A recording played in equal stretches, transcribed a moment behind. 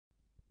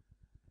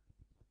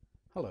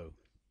Hello.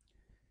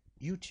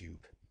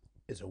 YouTube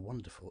is a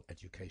wonderful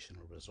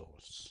educational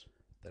resource.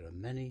 There are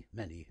many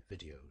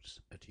videos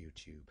at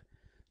YouTube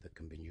that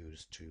can be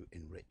used to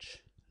enrich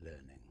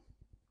learning.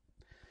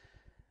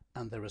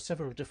 And there are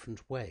several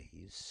different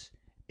ways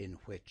in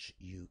which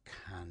you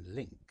can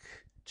link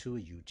to a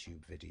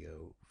YouTube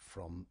video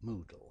from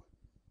Moodle.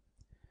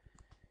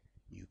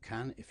 You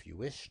can, if you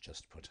wish,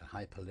 just put a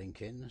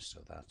hyperlink in so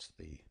that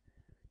the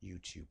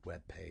YouTube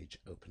web page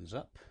opens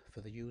up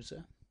for the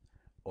user.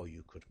 Or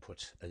you could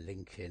put a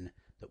link in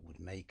that would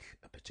make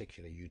a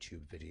particular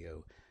YouTube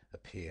video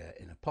appear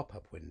in a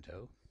pop-up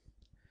window.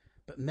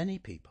 But many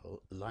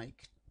people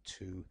like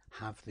to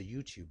have the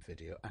YouTube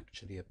video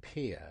actually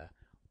appear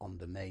on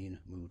the main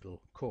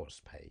Moodle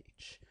course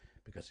page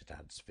because it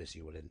adds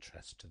visual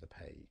interest to the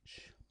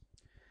page.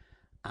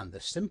 And the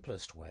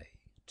simplest way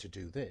to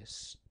do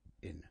this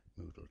in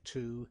Moodle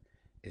 2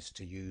 is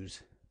to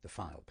use the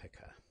file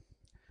picker.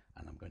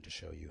 And I'm going to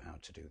show you how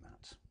to do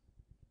that.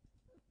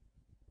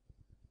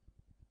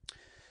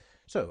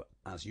 So,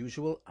 as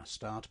usual, I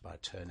start by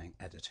turning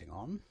editing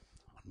on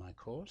my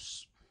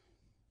course.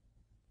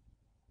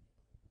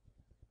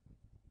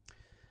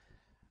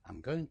 I'm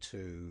going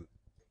to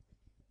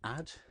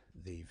add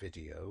the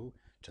video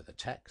to the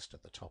text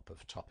at the top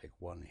of topic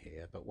 1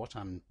 here, but what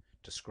I'm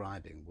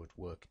describing would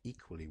work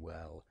equally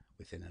well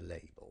within a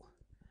label.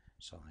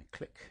 So I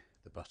click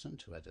the button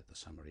to edit the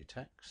summary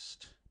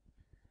text.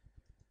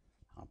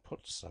 I'll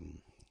put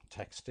some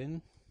text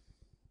in.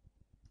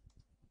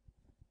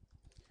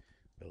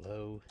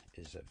 Below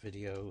is a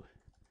video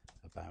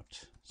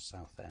about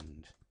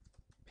Southend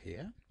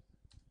Pier.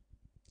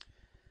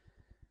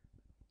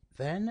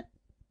 Then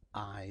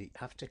I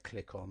have to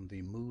click on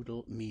the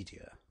Moodle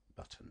Media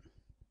button.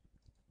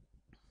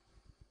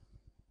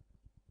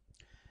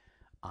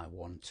 I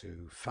want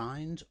to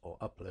find or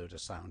upload a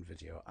sound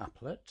video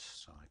applet,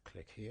 so I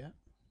click here.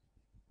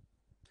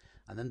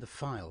 And then the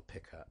file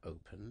picker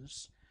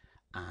opens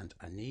and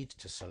I need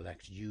to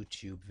select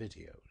YouTube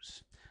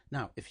videos.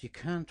 Now, if you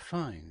can't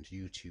find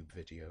YouTube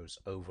videos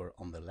over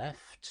on the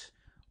left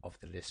of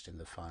the list in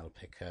the file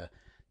picker,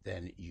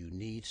 then you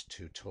need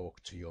to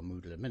talk to your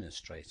Moodle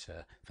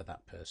administrator for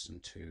that person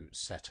to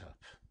set up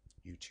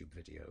YouTube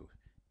video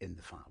in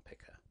the file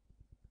picker.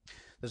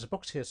 There's a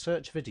box here,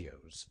 search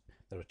videos.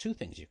 There are two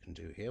things you can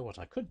do here. What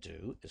I could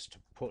do is to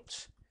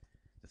put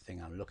the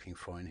thing I'm looking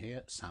for in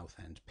here,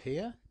 Southend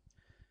Pier,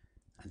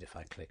 and if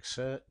I click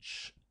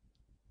search,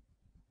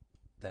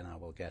 then I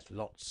will get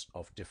lots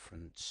of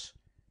different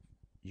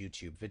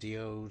YouTube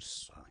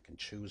videos. I can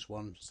choose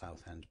one,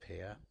 Southend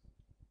Pier.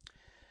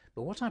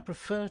 But what I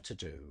prefer to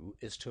do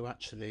is to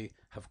actually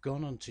have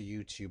gone onto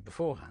YouTube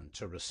beforehand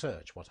to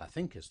research what I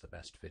think is the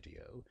best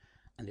video.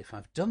 And if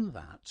I've done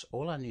that,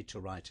 all I need to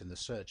write in the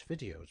search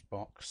videos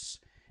box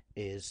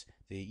is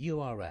the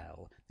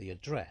URL, the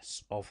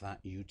address of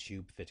that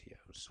YouTube video.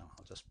 So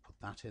I'll just put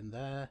that in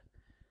there.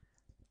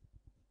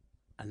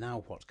 And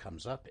now what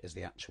comes up is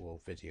the actual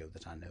video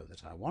that I know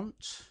that I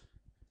want.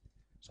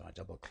 So I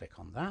double click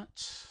on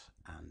that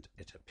and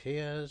it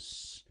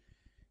appears.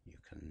 You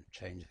can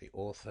change the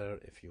author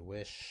if you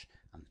wish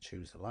and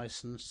choose the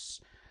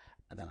license.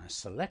 And then I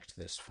select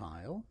this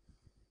file,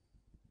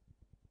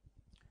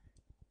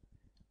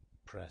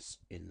 press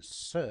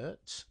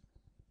insert.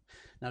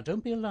 Now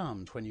don't be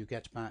alarmed when you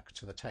get back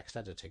to the text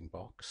editing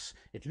box.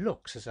 It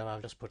looks as though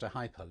I've just put a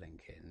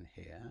hyperlink in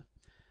here.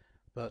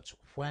 But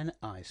when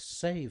I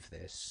save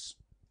this,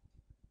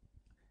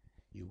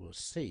 you will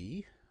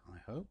see, I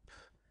hope,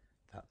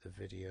 that the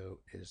video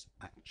is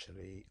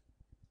actually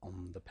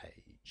on the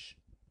page.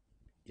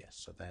 Yes,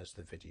 so there's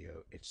the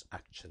video. It's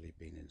actually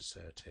been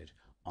inserted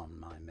on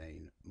my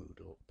main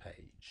Moodle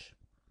page.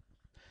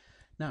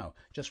 Now,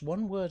 just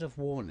one word of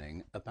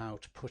warning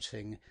about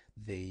putting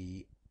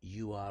the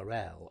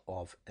URL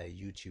of a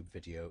YouTube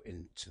video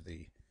into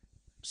the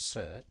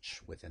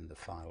search within the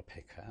file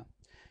picker.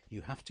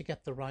 You have to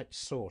get the right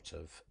sort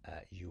of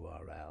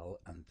URL,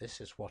 and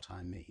this is what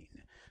I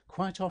mean.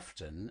 Quite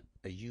often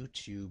a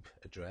YouTube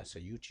address, a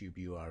YouTube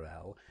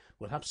URL,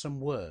 will have some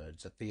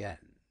words at the end,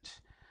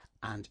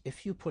 and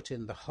if you put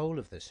in the whole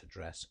of this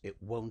address it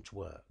won't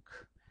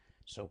work.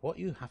 So what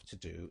you have to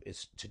do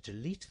is to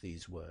delete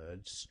these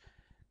words,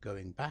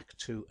 going back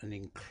to and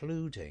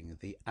including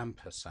the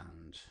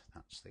ampersand,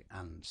 that's the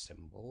and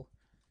symbol.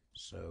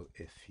 So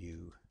if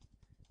you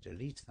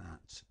delete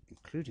that,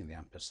 including the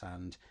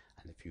ampersand,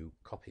 and if you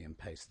copy and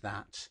paste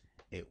that,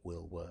 it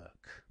will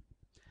work.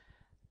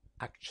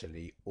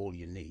 Actually, all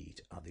you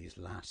need are these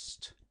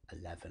last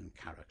 11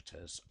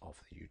 characters of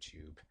the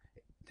YouTube.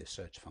 The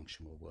search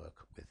function will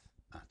work with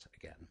that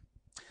again.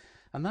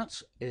 And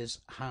that is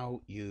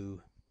how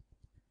you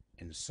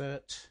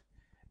insert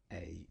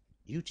a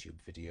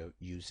YouTube video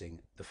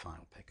using the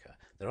file picker.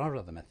 There are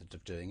other methods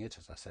of doing it,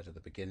 as I said at the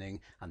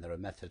beginning, and there are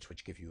methods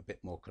which give you a bit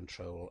more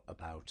control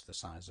about the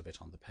size of it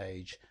on the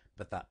page,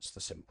 but that's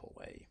the simple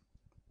way.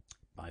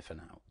 Bye for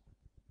now.